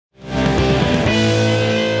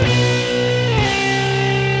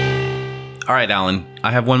All right, Alan,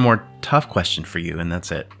 I have one more tough question for you, and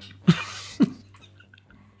that's it.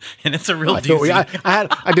 And it's a real doozy.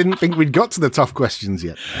 I didn't think we'd got to the tough questions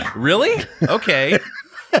yet. Really? Okay.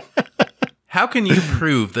 How can you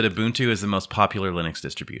prove that Ubuntu is the most popular Linux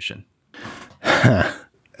distribution?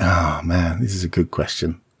 Oh, man, this is a good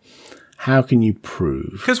question. How can you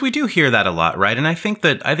prove? Because we do hear that a lot, right? And I think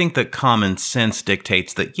that common sense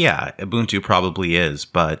dictates that, yeah, Ubuntu probably is.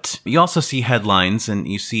 But you also see headlines and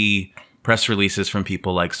you see press releases from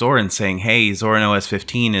people like Zoran saying, hey, Zoran OS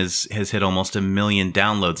 15 has hit almost 1 million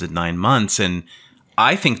downloads in 9 months. And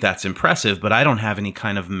I think that's impressive, but I don't have any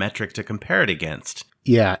kind of metric to compare it against.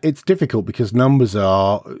 Yeah, it's difficult because numbers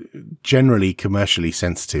are generally commercially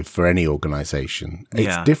sensitive for any organization.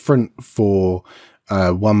 It's different for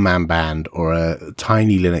a one-man band or a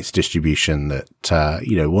tiny Linux distribution that,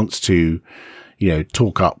 wants to,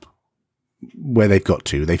 talk up where they've got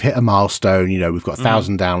to. They've hit a milestone, we've got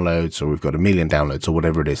 1,000 downloads or we've got 1 million downloads or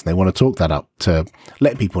whatever it is. And they want to talk that up to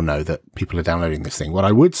let people know that people are downloading this thing. What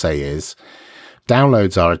I would say is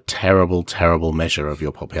downloads are a terrible, terrible measure of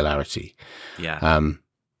your popularity. Yeah.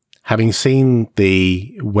 Having seen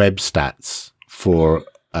the web stats for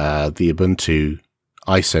the Ubuntu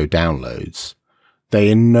ISO downloads, they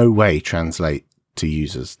in no way translate to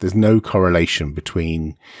users. There's no correlation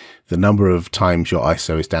between the number of times your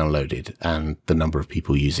ISO is downloaded and the number of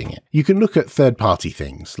people using it. You can look at third-party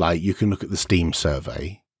things, like you can look at the Steam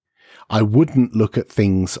survey. I wouldn't look at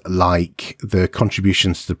things like the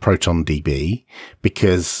contributions to ProtonDB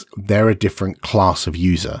because they're a different class of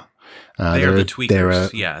user. They're the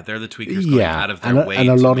tweakers. They're the tweakers going out of their way. And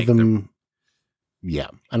a lot of them,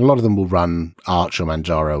 and a lot of them will run Arch or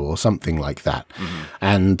Manjaro or something like that.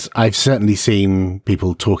 And I've certainly seen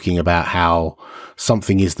people talking about how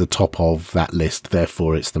something is the top of that list,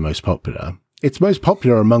 therefore it's the most popular. It's most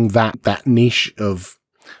popular among that niche of,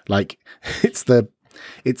 like, it's the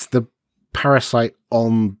parasite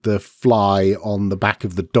on the fly on the back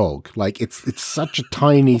of the dog. Like, it's such a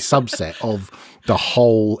tiny subset of the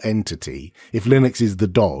whole entity. If Linux is the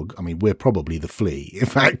dog, I mean, we're probably the flea, in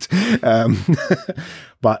fact.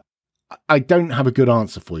 But I don't have a good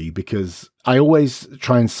answer for you because I always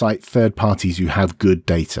try and cite third parties who have good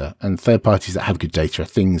data, and third parties that have good data are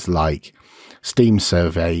things like Steam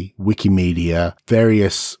Survey, Wikimedia,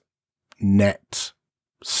 various net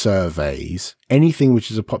surveys, anything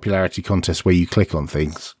which is a popularity contest where you click on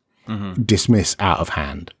things, dismiss out of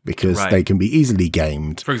hand because they can be easily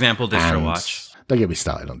gamed. For example, DistroWatch. Don't get me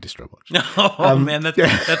started on DistroWatch. Oh man,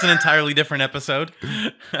 that's an entirely different episode.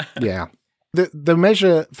 Yeah. The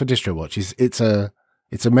measure for DistroWatch is it's a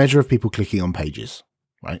measure of people clicking on pages,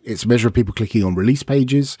 right? It's a measure of people clicking on release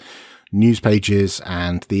pages, news pages,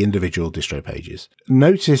 and the individual distro pages.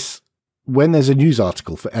 Notice when there's a news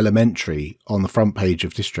article for Elementary on the front page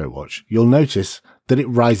of DistroWatch, you'll notice that it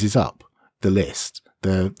rises up the list,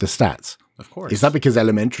 the stats. Of course. Is that because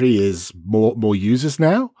Elementary is more users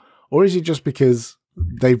now? Or is it just because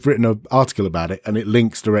they've written an article about it and it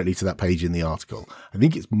links directly to that page in the article? I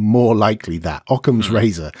think it's more likely that Occam's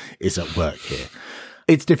razor is at work here.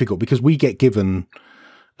 It's difficult because we get given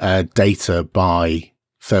data by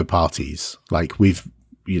third parties. Like we've,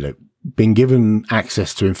 been given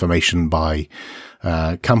access to information by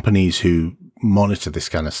companies who monitor this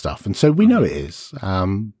kind of stuff. And so we know it is.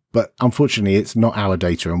 But unfortunately, it's not our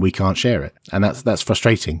data and we can't share it. And that's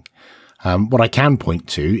frustrating. What I can point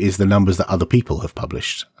to is the numbers that other people have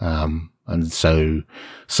published. And so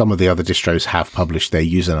some of the other distros have published their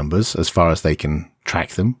user numbers as far as they can track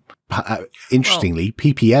them. Interestingly,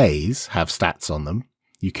 PPAs have stats on them.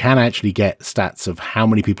 You can actually get stats of how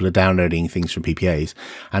many people are downloading things from PPAs.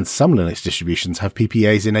 And some Linux distributions have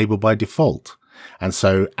PPAs enabled by default. And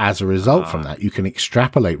so as a result from that, you can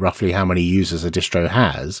extrapolate roughly how many users a distro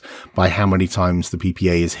has by how many times the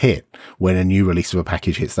PPA is hit when a new release of a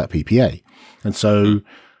package hits that PPA. And so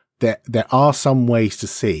there are some ways to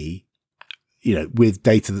see, with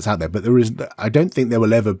data that's out there, but I don't think there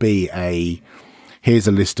will ever be here's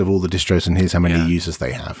a list of all the distros and here's how many users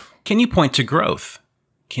they have. Can you point to growth?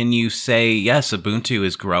 Can you say, yes, Ubuntu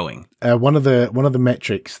is growing? One of the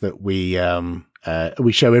metrics that we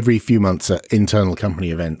show every few months at internal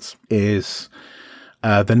company events is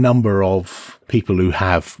the number of people who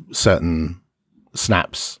have certain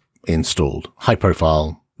snaps installed, high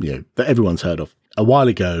profile, that everyone's heard of. A while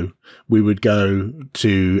ago, we would go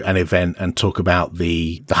to an event and talk about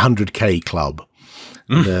the 100K club,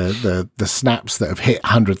 the snaps that have hit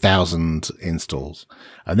 100,000 installs.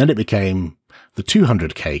 And then it became the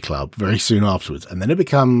 200K club very soon afterwards. And then it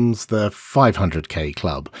becomes the 500K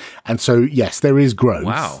club. And so, yes, there is growth.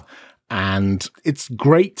 Wow. And it's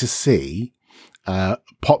great to see,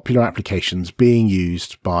 popular applications being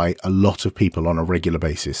used by a lot of people on a regular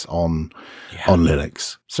basis on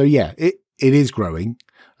Linux. So yeah, it is growing.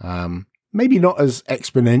 Maybe not as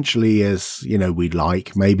exponentially as, we'd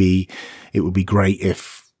like. Maybe it would be great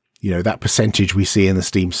if, that percentage we see in the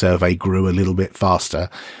Steam survey grew a little bit faster,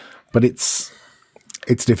 but it's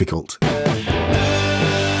difficult.